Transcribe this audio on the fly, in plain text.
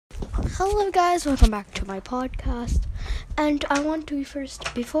Hello guys, welcome back to my podcast. And I want to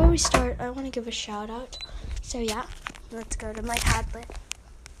before we start, I want to give a shout out. So yeah, let's go to my tablet.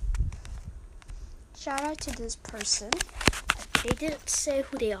 Shout out to this person. They didn't say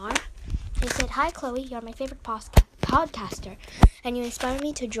who they are. They said, "Hi Chloe, you're my favorite podcaster, and you inspire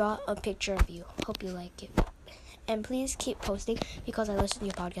me to draw a picture of you. Hope you like it. And please keep posting because I listen to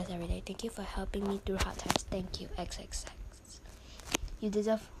your podcast every day. Thank you for helping me through hard times. Thank you, XXX. You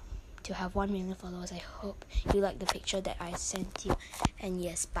deserve to have 1 million followers. I hope you like the picture that I sent you. And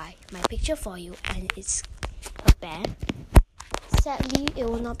yes, bye. My picture for you, and it's a bear. Sadly, it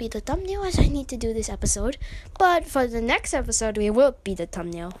will not be the thumbnail as I need to do this episode. But for the next episode, it will be the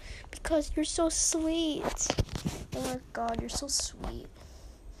thumbnail because you're so sweet. Oh my god, you're so sweet.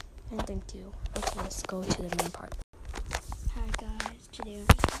 And thank you. Okay, let's go to the main part. Hi guys, today I'm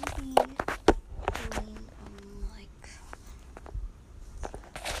going to be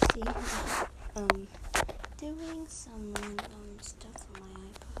doing some stuff on my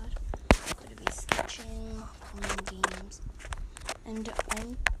iPad. I'm going to be sketching, playing games, and I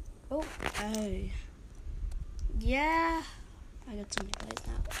got so many plays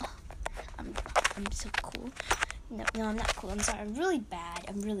now. I'm so cool. No, I'm not cool. I'm sorry. I'm really bad.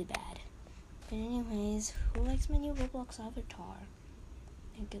 But anyways, who likes my new Roblox avatar?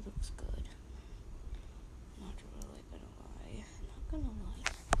 I think it looks good. Not gonna lie.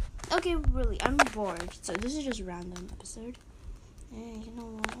 Okay, really, I'm bored. So this is just a random episode. Hey, you know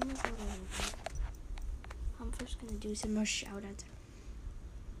what? I'm first gonna do some more shout-outs.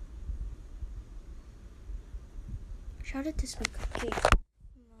 Shout out to Sweet Cupcake.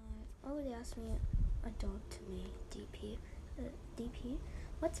 They asked me adopt me DP. DP?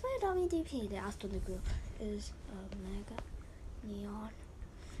 What's my adopt me DP? They asked on the group. Is Mega Neon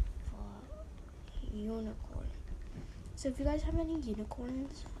for Unicorn. So if you guys have any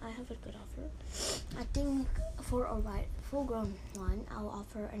unicorns, I have a good offer. I think for a full-grown one, I'll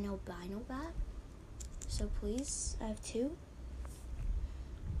offer an albino bat. So please, I have 2.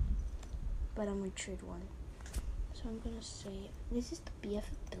 But I'm gonna trade 1. So I'm gonna say, this is the BF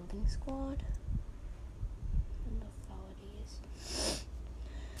Building Squad. And the qualities.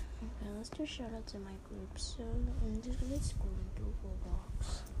 Okay, let's do shoutouts in my group. So I'm just gonna scroll into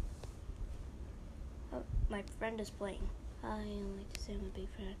Roblox. Oh, my friend is playing. I like to say I'm a big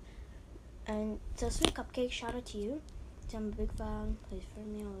fan. And so Sweet Cupcake, shout out to you. So I'm a big fan. Please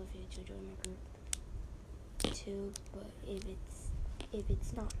friend me. I love you to join my group too. But if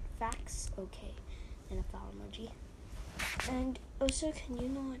it's not facts, okay. And a flower emoji. And also, can you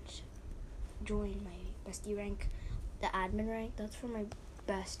not join my bestie rank, the admin rank? That's for my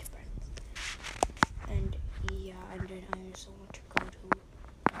best friends. And yeah, and then I also want to go to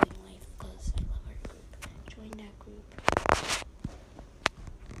Living Life because I love our group. Join that group.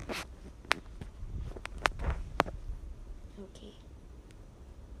 Okay.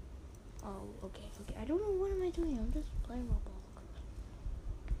 Oh, okay. I don't know what am I doing. I'm just playing Roblox.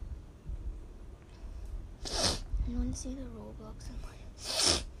 You want to see the Roblox and play?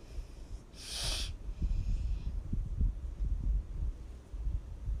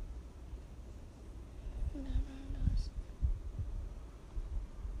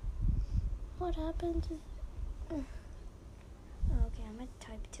 What happened to... Okay, I'm gonna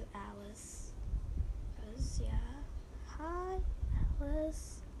type to Alice. Because, yeah. Hi,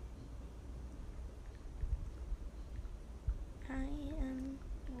 Alice. I am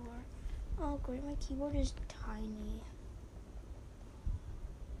your... Oh, great, my keyboard is tiny.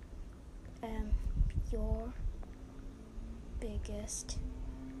 Your biggest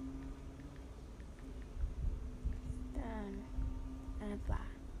fan ever.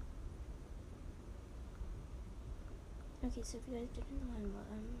 Okay, so if you guys didn't know,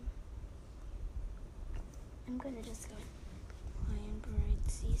 I'm gonna just go Lion Bright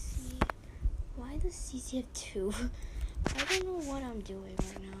CC. Why does CC have 2? I don't know what I'm doing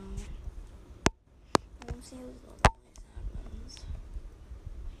right now. I don't see those other ones.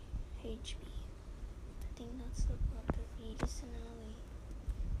 HB. I think that's the blood medicinally.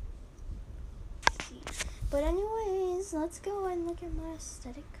 But anyways, let's go and look at my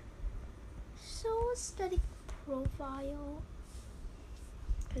aesthetic profile.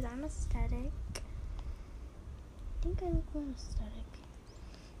 Because I'm aesthetic. I think I look more aesthetic.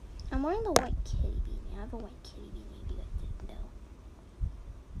 I'm wearing the white kitty beanie. I have a white kitty beanie if you guys didn't know.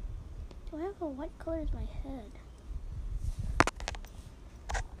 Do I have a white color as my head?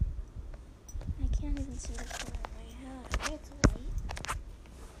 I can't even see the color of my head. I think it's white.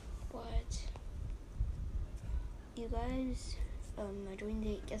 But you guys, my join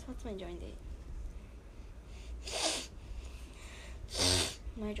date. Guess what's my join date?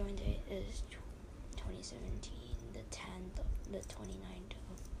 My join date is 2017, the 29th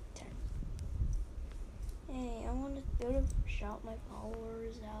of 10. Hey, I want to go to shout my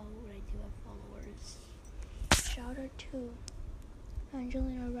followers out. I do have followers. Shout out to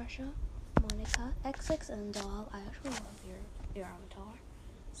Angelina Russia, Monica, XX, and Doll. I actually love your avatar.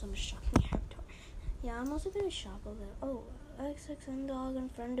 So I'm shocking your avatar. Yeah, I'm also gonna shop a little. Oh, XX and Doll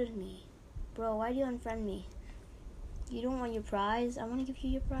unfriended me. Bro, why do you unfriend me? You don't want your prize? I want to give you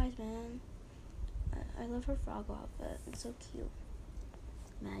your prize, man. I love her frog outfit. It's so cute.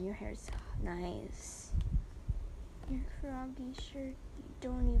 Man, your hair's nice. Your froggy shirt you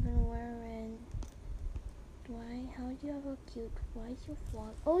don't even wear it. Why? How do you have a cute? Why is your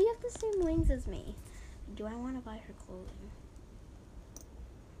frog? Oh, you have the same wings as me. Do I want to buy her clothing?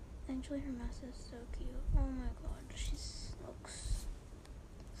 Actually, her mask is so cute. Oh my god, she looks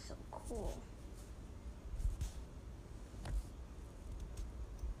so cool.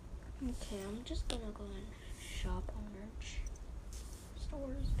 Okay, I'm just gonna go and shop on merch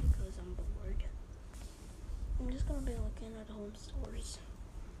stores because I'm bored. I'm just gonna be looking at home stores.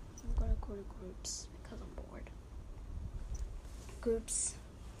 I'm gonna go to groups because I'm bored. Groups,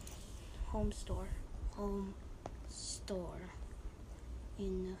 home store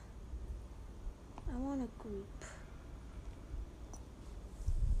in, I want a group.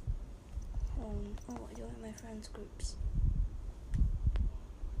 Home, oh, I do have my friends' groups.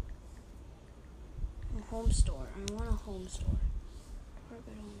 A home store, I want a home store.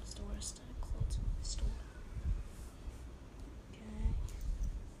 Target home store, aesthetic clothes store. Okay,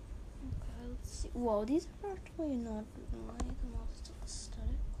 let's see. Whoa, these are actually not my the most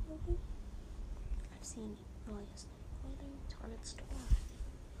aesthetic clothing I've seen. Really aesthetic clothing, Target store.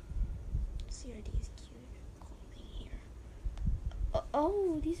 CRD is cute clothing here.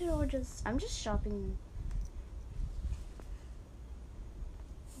 Oh, these are all just, I'm just shopping.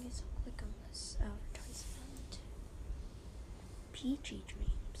 Okay, so click on this advertisement. Peachy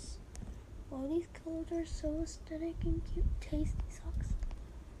Dreams. Wow, these colors are so aesthetic and cute. Tasty socks.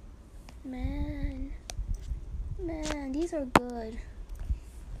 Man, these are good.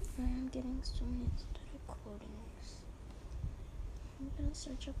 I'm getting so many aesthetic clothing. I'm gonna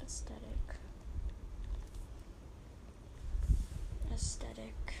search up aesthetic.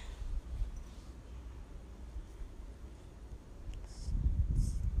 Aesthetic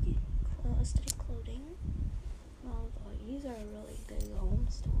clothing. Oh, these are really big home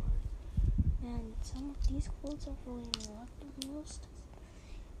stores. And some of these clothes are really not the most.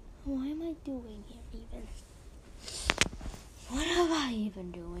 What am I doing here even? What am I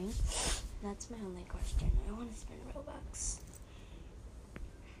even doing? That's my only question. I want to spend Robux.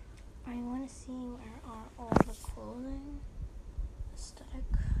 I want to see where are all the clothing. Aesthetic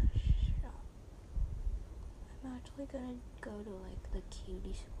shop. I'm actually gonna go to like the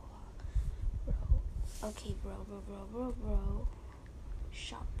cutie squad. Bro. Okay, bro.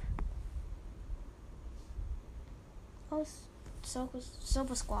 Shop. Oh,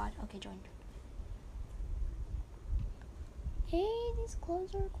 Sofa Squad. Okay, join. Hey, these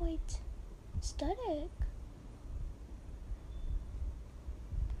clothes are quite aesthetic.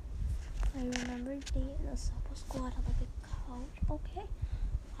 I remember the Sofa Squad had like a couch. Okay.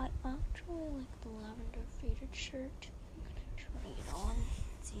 I actually like the lavender faded shirt. I'm gonna try it on.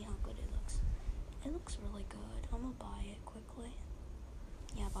 See how good it looks. It looks really good. I'm gonna buy it quickly.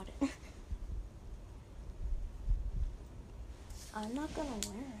 Yeah, I bought it. I'm not gonna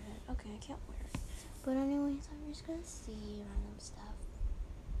wear it. Okay, I can't wear it. But anyways, I'm just gonna see random stuff.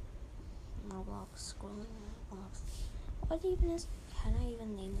 Roblox, scrolling Roblox. What even is, can I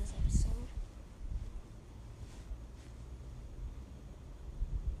even name this episode?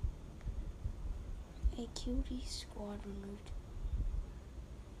 A cutie squad removed.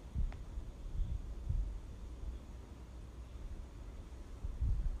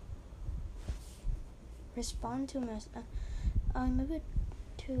 Respond to message. Move it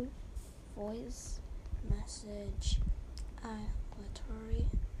to voice message. Literally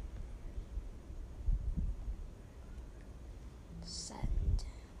send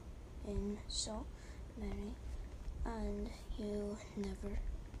in so many, and you never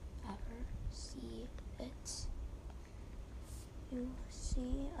ever see it. You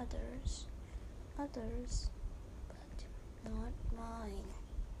see others, but not mine.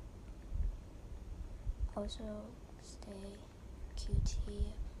 Also, stay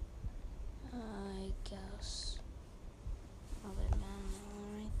cutie, I guess. Alright, man,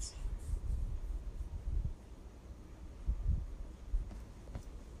 alright.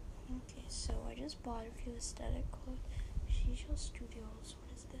 Okay, so I just bought a few aesthetic clothes. Shisha Studios,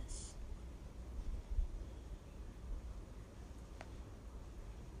 what is this?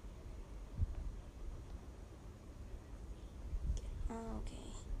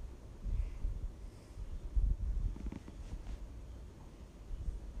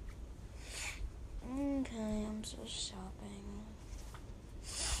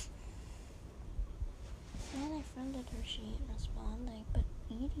 And I friended her, she ain't responding, but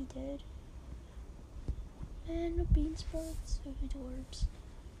Edie did. And the bean sprouts, so adorbs.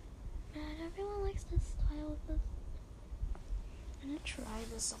 Man, everyone likes this style of this. I'm gonna try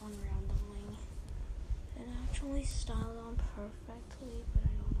this on randomly. It actually styled on perfectly, but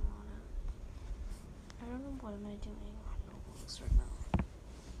I don't know what am I doing on Roblox right now.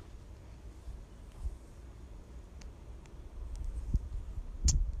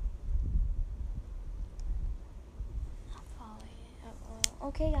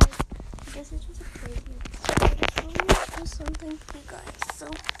 Okay guys, I guess it's just a crazy episode. I just wanted to do something for you guys. So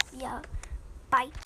yeah, bye.